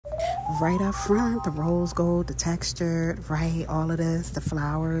right up front, the rose gold, the textured, right? All of this, the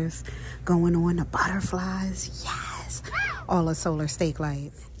flowers going on, the butterflies, yes. All the solar stake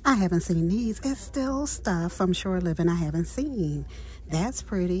lights. I haven't seen these. It's still stuff from Shore Living I haven't seen. That's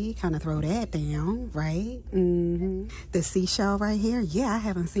pretty. Kind of throw that down, right? The seashell right here. Yeah, I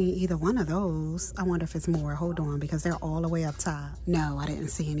haven't seen either one of those. I wonder if it's more. Hold on, because they're all the way up top. No, I didn't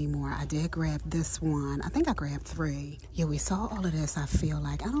see any more. I did grab this one. I think I grabbed 3. Yeah, we saw all of this, I feel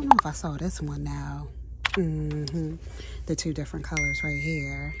like. I don't know if I saw this one now. The 2 different colors right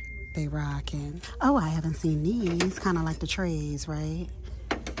here. They rocking. Oh, I haven't seen these. Kind of like the trays, right?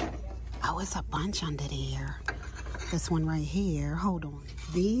 Oh, it's a bunch under there. This one right here, hold on.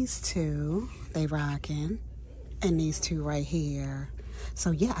 These 2, they rocking, and these 2 right here.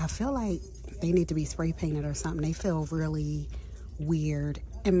 So yeah, I feel like they need to be spray painted or something. They feel really weird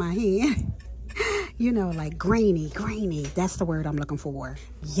in my hand. You know, like grainy. That's the word I'm looking for.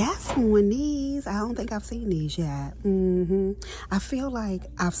 Yes, on these. I don't think I've seen these yet. I feel like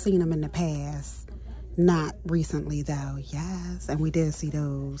I've seen them in the past. Not recently though. Yes, and we did see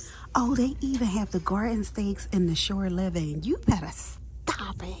those. Oh, they even have the garden stakes in the Shore Living. You better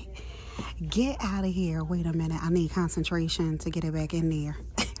stop it. Get out of here. Wait a minute, I need concentration to get it back in there.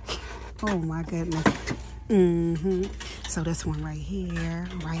 Oh my goodness. So this one right here,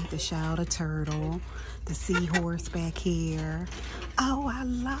 right? The shell, the turtle, the seahorse back here. Oh, I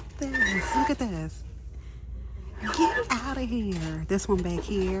love this. Look at this. Get out of here. This one back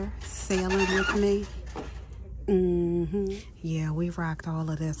here, sailing with me. Yeah, we rocked all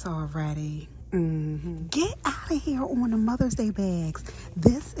of this already. Get out of here on the Mother's Day bags.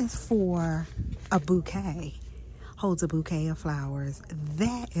 This is for a bouquet. Holds a bouquet of flowers.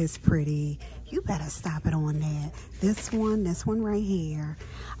 That is pretty. You better stop it on that. This one right here.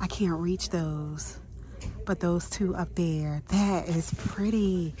 I can't reach those. But those 2 up there, that is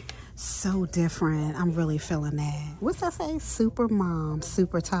pretty. So different. I'm really feeling that. What's that say? Super mom,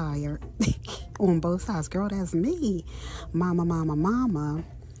 super tired. On both sides. Girl, that's me. Mama.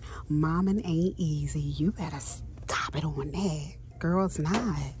 Momming ain't easy. You better stop it on that. Girl, it's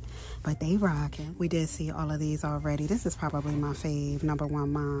not. But they rocking. We did see all of these already. This is probably my fave, #1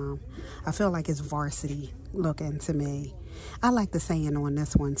 mom. I feel like it's varsity looking to me. I like the saying on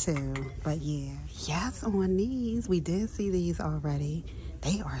this one too. But yeah. Yes, on these. We did see these already.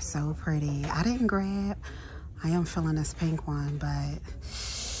 They are so pretty. I didn't grab. I am feeling this pink one, but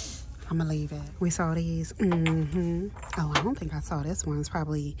I'm gonna leave it. We saw these. Oh, I don't think I saw this one. It's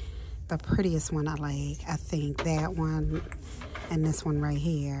probably the prettiest one I like. I think that one and this one right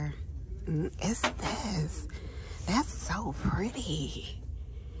here. It's this. That's so pretty.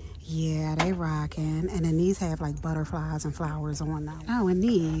 Yeah, they rocking. And then these have like butterflies and flowers on them. Oh, and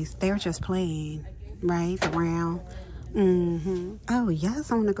these, they're just plain, right? The round. Oh,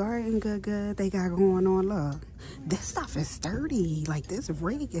 yes, on the garden, good. They got going on, look. This stuff is sturdy. Like, this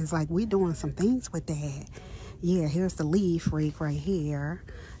rake is like, we doing some things with that. Yeah, here's the leaf rake right here.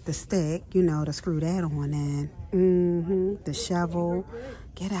 The stick, you know, to screw that on in. The shovel.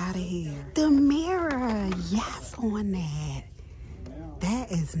 Get out of here. The mirror. Yes, on that.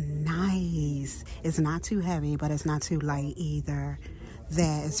 That is nice. It's not too heavy, but it's not too light either.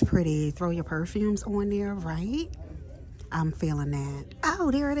 That is pretty. Throw your perfumes on there, right? I'm feeling that.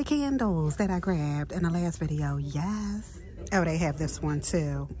 Oh, there are the candles that I grabbed in the last video. Yes. Oh, they have this one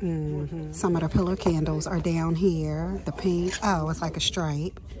too. Some of the pillar candles are down here. The pink. Oh, it's like a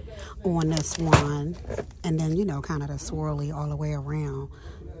stripe on this one. And then, you know, kind of the swirly all the way around.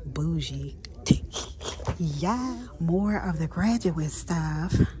 Bougie. Yeah. More of the graduate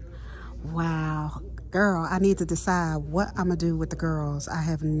stuff. Wow. Girl, I need to decide what I'm going to do with the girls. I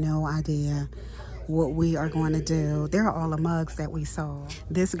have no idea what we are going to do. There are all the mugs that we saw.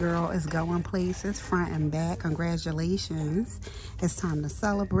 This girl is going places front and back. Congratulations. It's time to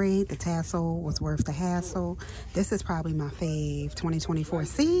celebrate. The tassel was worth the hassle. This is probably my fave 2024.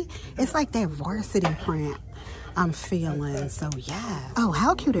 See, it's like that varsity print I'm feeling. So yeah. Oh,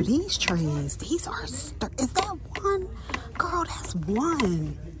 how cute are these trees? These are is that one? Girl, that's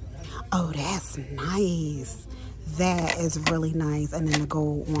one. Oh, that's nice. That is really nice. And then the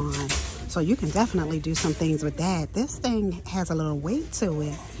gold one. So you can definitely do some things with that. This thing has a little weight to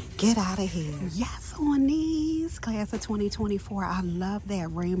it. Get out of here. Yes, on these. Class of 2024. I love that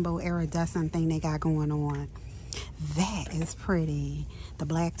rainbow iridescent thing they got going on. That is pretty. The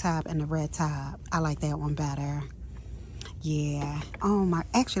black top and the red top. I like that one better. Yeah. Oh my.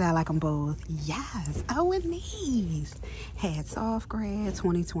 Actually, I like them both. Yes. Oh, and these. Hats off, grad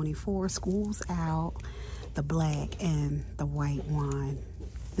 2024. School's out. The black and the white one.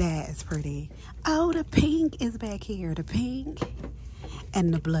 That is pretty. Oh, the pink is back here. The pink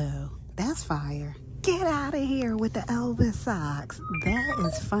and the blue. That's fire. Get out of here with the Elvis socks. That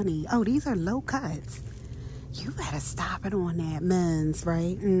is funny. Oh, these are low cuts. You better stop it on that men's,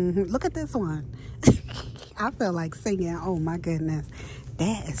 right? Look at this one. I feel like singing. Oh my goodness.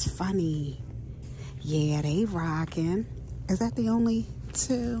 That is funny. Yeah, they rocking. Is that the only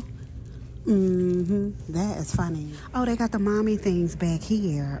two? That is funny. Oh, they got the mommy things back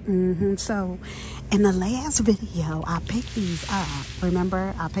here. So in the last video, I picked these up.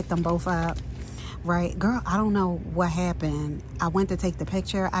 Remember? I picked them both up. Right? Girl, I don't know what happened. I went to take the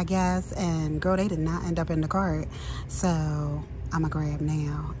picture, I guess, and girl, they did not end up in the cart. So I'ma grab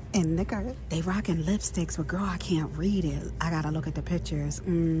now in the cart. They rocking lipsticks, but girl, I can't read it. I gotta look at the pictures.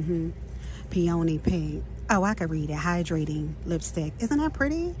 Peony pink. Oh, I can read it. Hydrating lipstick. Isn't that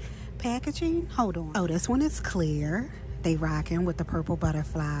pretty? Packaging. Hold on. Oh, this one is clear. They rocking with the purple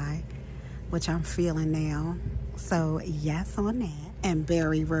butterfly, which I'm feeling now. So yes on that. And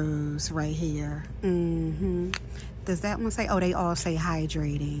berry rose right here. Does that one say? Oh, they all say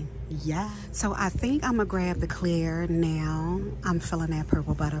hydrating. Yeah. So I think I'm gonna grab the clear now. I'm feeling that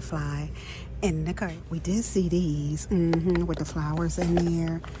purple butterfly in the cart. We did see these with the flowers in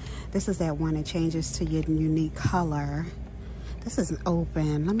there. This is that one that changes to your unique color. This is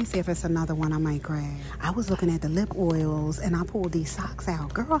open. Let me see if it's another one I might grab. I was looking at the lip oils and I pulled these socks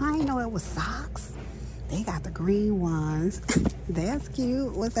out. Girl, I didn't know it was socks. They got the green ones. That's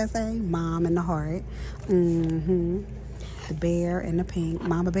cute. What's that say? Mom and the heart. The bear and the pink.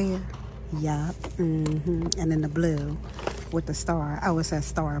 Mama bear. Yup. And then the blue with the star. Oh, it says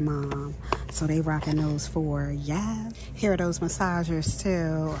star mom. So they rocking those four. Yes. Here are those massagers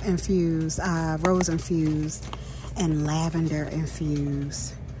too. Infused. Rose infused. And lavender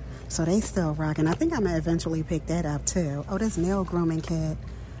infused. So they still rocking. I think I'm gonna eventually pick that up too. Oh, this nail grooming kit.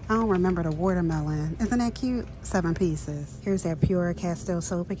 I don't remember the watermelon. Isn't that cute? 7 pieces. Here's that pure Castile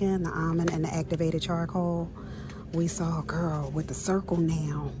soap again, the almond and the activated charcoal. We saw a girl with the circle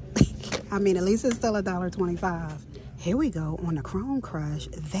now. I mean, at least it's still $1.25. Here we go on the Chrome Crush.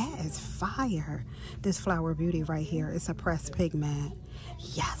 That is fire. This Flower Beauty right here is a pressed pigment.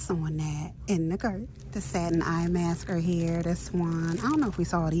 Yes, on that. In the cart. The satin eye masker here. This one. I don't know if we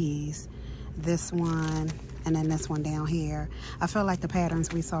saw these. This one. And then this one down here. I feel like the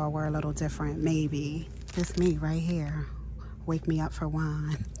patterns we saw were a little different, maybe. This me right here. Wake me up for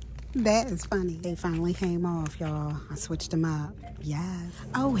wine. That is funny. They finally came off, y'all. I switched them up. Yes.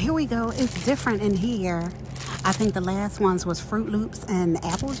 Oh, here we go. It's different in here. I think the last ones was Fruit Loops and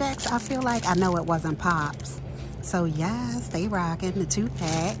Apple Jacks, I feel like. I know it wasn't Pops. So yes, they rocking the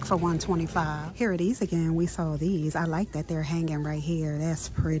 2-pack for $1.25. Here are these again. We saw these. I like that they're hanging right here. That's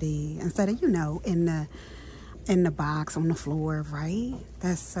pretty. Instead of, you know, in the box on the floor, right?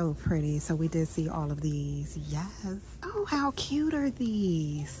 That's so pretty. So we did see all of these. Yes. Oh, how cute are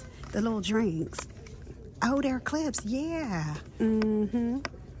these? The little drinks. Oh, they're clips. Yeah.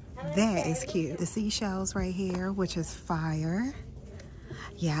 That is cute. The seashells right here, which is fire.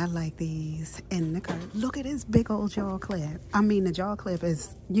 Yeah, I like these in the cart. Look at this big old jaw clip. I mean, the jaw clip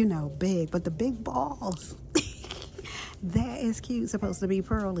is, you know, big, but the big balls. That is cute. Supposed to be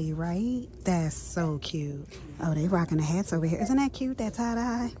pearly, right? That's so cute. Oh, they rocking the hats over here. Isn't that cute, that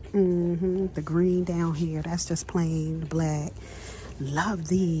tie-dye? The green down here. That's just plain black. Love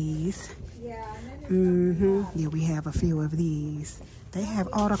these. Yeah, we have a few of these. They have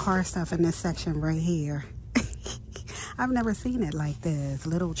all the car stuff in this section right here. I've never seen it like this.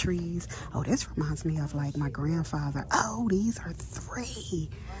 Little trees. Oh, this reminds me of like my grandfather. Oh, these are 3.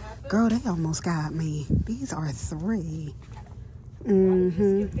 Girl, they almost got me. These are 3.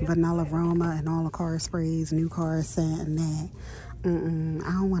 Vanilla aroma and all the car sprays, new car scent and that.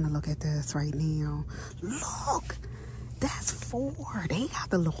 I don't want to look at this right now. Look, that's 4. They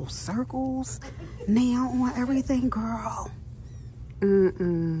got the little circles now on everything, girl.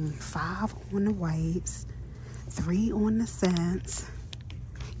 5 on the wipes. 3 on the scents.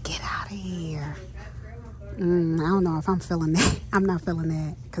 Get out of here. I don't know if I'm feeling that. I'm not feeling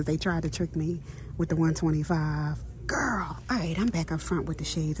that because they tried to trick me with the $1.25. Girl. All right, I'm back up front with the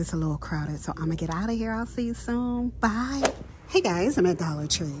shades. It's a little crowded, so I'm going to get out of here. I'll see you soon. Bye. Hey, guys. I'm at Dollar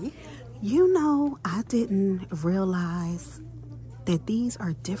Tree. You know, I didn't realize that these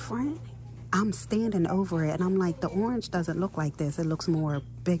are different. I'm standing over it, and I'm like, the orange doesn't look like this. It looks more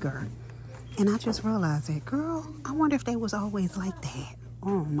bigger. And I just realized it. Girl, I wonder if they was always like that.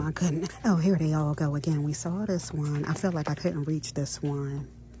 Oh, my goodness. Oh, here they all go again. We saw this one. I feel like I couldn't reach this one.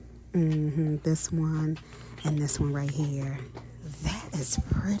 This one and this one right here. That is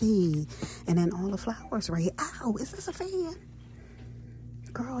pretty. And then all the flowers right here. Ow, is this a fan?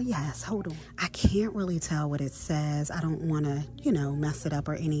 Girl, yes, hold on. I can't really tell what it says. I don't want to, you know, mess it up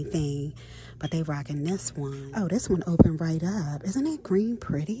or anything. But they rocking this one. Oh, this one opened right up. Isn't that green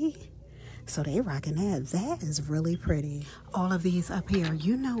pretty? So they rocking that. That is really pretty. All of these up here.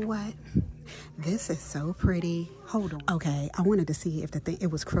 You know what? This is so pretty. Hold on. Okay, I wanted to see if the thing,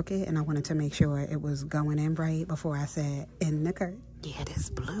 it was crooked, and I wanted to make sure it was going in right before I said in the curtain. Yeah, this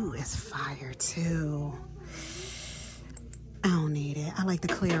blue is fire too. I don't need it. I like the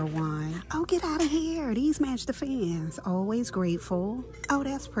clear one. Oh, get out of here. These match the fans. Always grateful. Oh,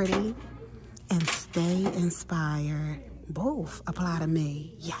 that's pretty. And stay inspired. Both apply to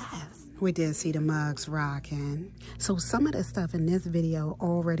me. Yes. We did see the mugs rocking. So some of the stuff in this video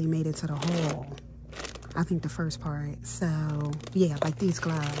already made it to the haul. I think the first part. So yeah, like these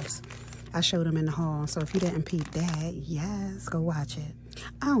gloves. I showed them in the haul. So if you didn't peep that, yes, go watch it.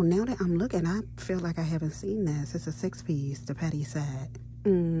 Oh, now that I'm looking, I feel like I haven't seen this. It's a 6-piece, the petty set.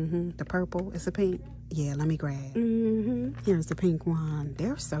 The purple, it's a pink. Yeah, let me grab. Here's the pink one.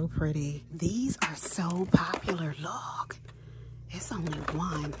 They're so pretty. These are so popular. Look, it's only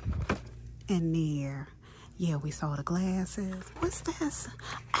one in there. Yeah, we saw the glasses. What's this?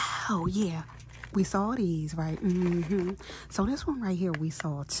 Oh, yeah. We saw these, right? So this one right here we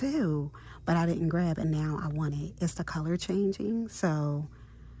saw too, but I didn't grab, and now I want it. It's the color changing, so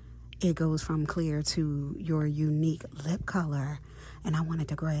it goes from clear to your unique lip color, and I wanted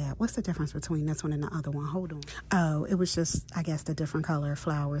to grab. What's the difference between this one and the other one? Hold on. Oh, it was just, I guess, the different color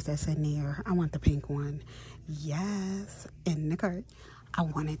flowers that's in there. I want the pink one. Yes, in the cart. I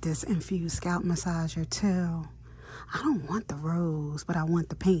wanted this infused scalp massager too. I don't want the rose, but I want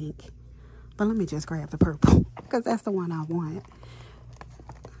the pink. But let me just grab the purple because that's the one I want.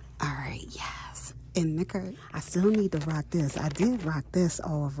 All right, yes. In the cart. I still need to rock this. I did rock this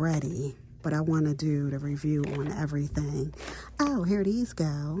already, but I want to do the review on everything. Oh, here these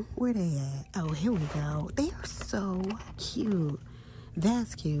go. Where they at? Oh, here we go. They are so cute.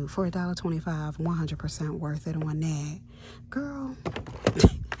 That's cute. For $1.25, 100% worth it on that. Girl,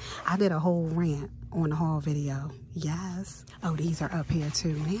 I did a whole rant on the haul video. Yes. Oh, these are up here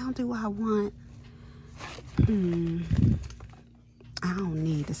too. Now do I want... I don't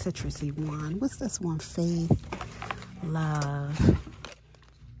need the citrusy one. What's this one? Faith, Love.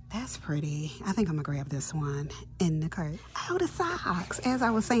 That's pretty. I think I'm gonna grab this one in the cart. Oh, the socks. As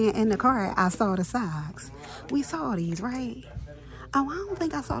I was saying in the cart, I saw the socks. We saw these, right? Oh, I don't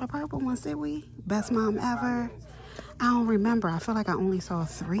think I saw the purple ones, did we? Best mom ever. I don't remember. I feel like I only saw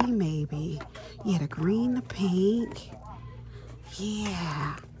 3 maybe. Yeah, the green, the pink.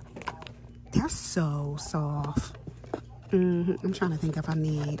 Yeah. They're so soft. I'm trying to think if I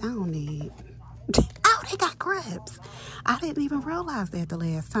don't need. Oh, they got grips. I didn't even realize that the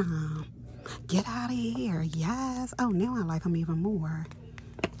last time. Get out of here. Yes. Oh, now I like them even more.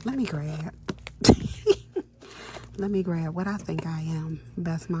 Let me grab. Let me grab what I think I am.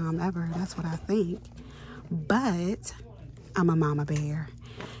 Best mom ever. That's what I think. But I'm a mama bear.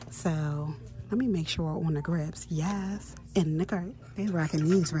 So let me make sure on the grips. Yes. In the cart. They're rocking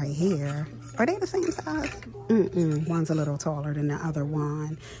these right here. Are they the same size? One's a little taller than the other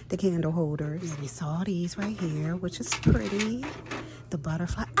one. The candle holders. Yeah, we saw these right here, which is pretty. The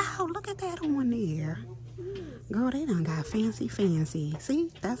butterfly. Oh, look at that on there. Girl, they done got fancy. See,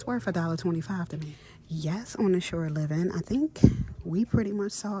 that's worth $1.25 to me. Yes, on the shore living. I think we pretty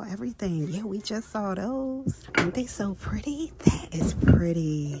much saw everything. Yeah, we just saw those. Aren't they so pretty? That is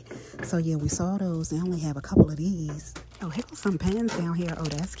pretty. So yeah, we saw those. They only have a couple of these. Oh, here goes some pens down here. Oh,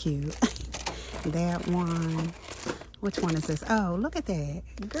 that's cute. That one. Which one is this? Oh, look at that.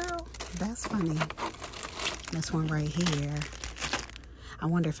 Girl, that's funny. This one right here. I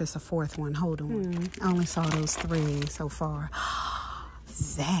wonder if it's a 4th one. Hold on. I only saw those 3 so far.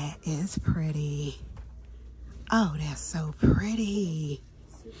 That is pretty. Oh, that's so pretty.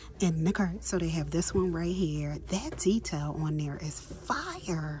 In the cart. So they have this one right here. That detail on there is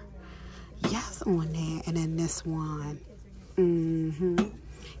fire. Yes, on there. And then this one.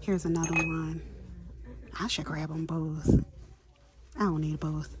 Here's another one. I should grab them both. I don't need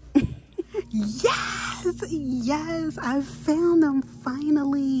both. Yes, I found them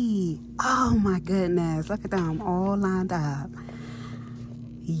finally. Oh my goodness, look at them all lined up.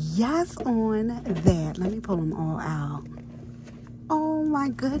 Yes, on that. Let me pull them all out. Oh my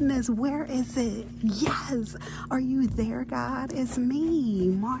goodness, where is it? Yes, are you there, God? It's me,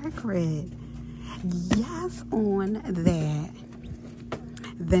 Margaret. Yes, on that.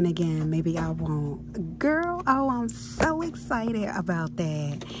 Then again, maybe I won't. Girl, oh, I'm so excited about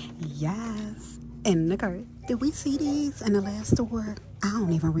that. Yes, in the cart. Did we see these in the last store? I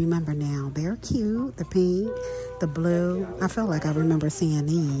don't even remember now. They're cute. The pink, the blue. I feel like I remember seeing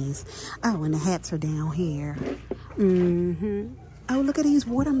these. Oh, and the hats are down here. Oh, look at these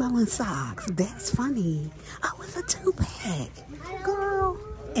watermelon socks. That's funny. Oh, it's a 2-pack. Girl,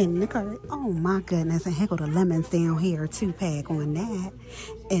 in the cart. Oh, my goodness. And here go the lemons down here. 2-pack on that.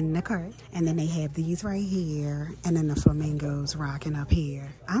 In the cart. And then they have these right here. And then the flamingos rocking up here.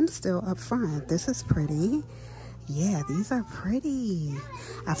 I'm still up front. This is pretty. Yeah, these are pretty.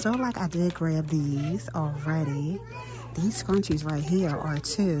 I feel like I did grab these already. These scrunchies right here are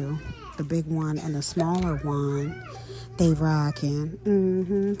too. The big one and the smaller one. They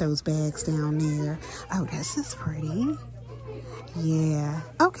rocking. Those bags down there. Oh, this is pretty. Yeah.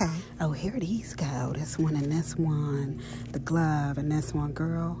 Okay. Oh, here these go. This one and this one. The glove and this one.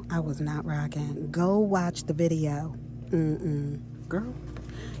 Girl, I was not rocking. Go watch the video. Girl.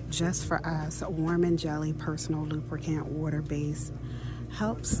 Just for us, Warm and Jelly personal lubricant water base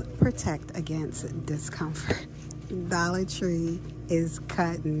helps protect against discomfort. Dollar Tree is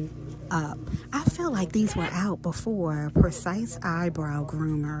cutting up. I feel like these were out before. Precise eyebrow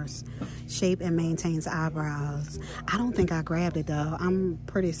groomers. Shape and maintains eyebrows. I don't think I grabbed it though. I'm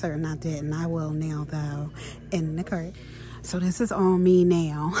pretty certain I didn't. I will now though. In the cart. So this is on me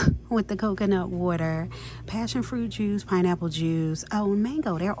now with the coconut water, passion fruit juice, pineapple juice, oh,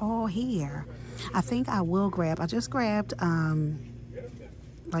 mango. They're all here. I think I will grab, I just grabbed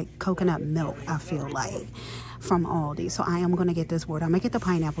like coconut milk, I feel like, from Aldi. So I am going to get this water. I'm going to get the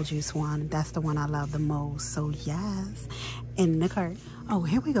pineapple juice one. That's the one I love the most. So yes, in the cart. Oh,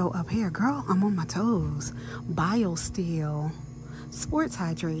 here we go up here. Girl, I'm on my toes. BioSteel Sports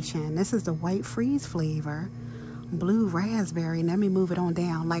Hydration. This is the white freeze flavor. Blue raspberry. Let me move it on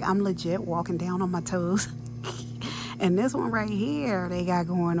down. Like I'm legit walking down on my toes. And this one right here they got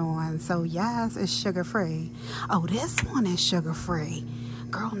going on. So yes, it's sugar free. Oh, this one is sugar free.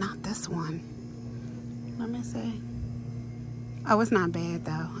 Girl, not this one. Let me see. Oh, it's not bad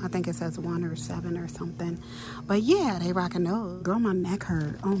though. I think it says 1 or 7 or something. But yeah, they rocking those. Girl, my neck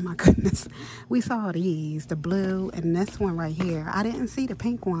hurt. Oh my goodness. We saw these, the blue and this one right here. I didn't see the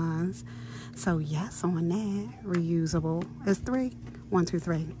pink ones. So yes, on that, reusable. It's 3. 1, 2,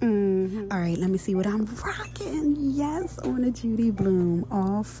 3. All right, let me see what I'm rocking. Yes, on a Judy Bloom,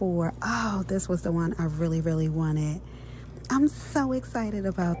 all 4. Oh, this was the one I really, really wanted. I'm so excited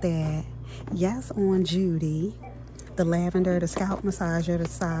about that. Yes, on Judy. The lavender, the scalp massager, the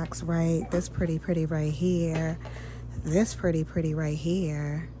socks, right? This pretty right here. This pretty right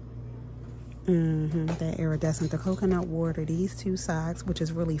here. That iridescent, the coconut water, these 2 socks, which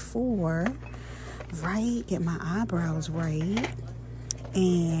is really 4, right? Get my eyebrows right.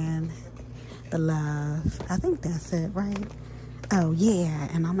 And the love. I think that's it, right? Oh, yeah.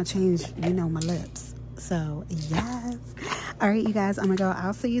 And I'm going to change, you know, my lips. So, yes. All right, you guys, I'm going to go.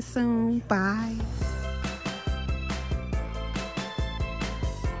 I'll see you soon. Bye.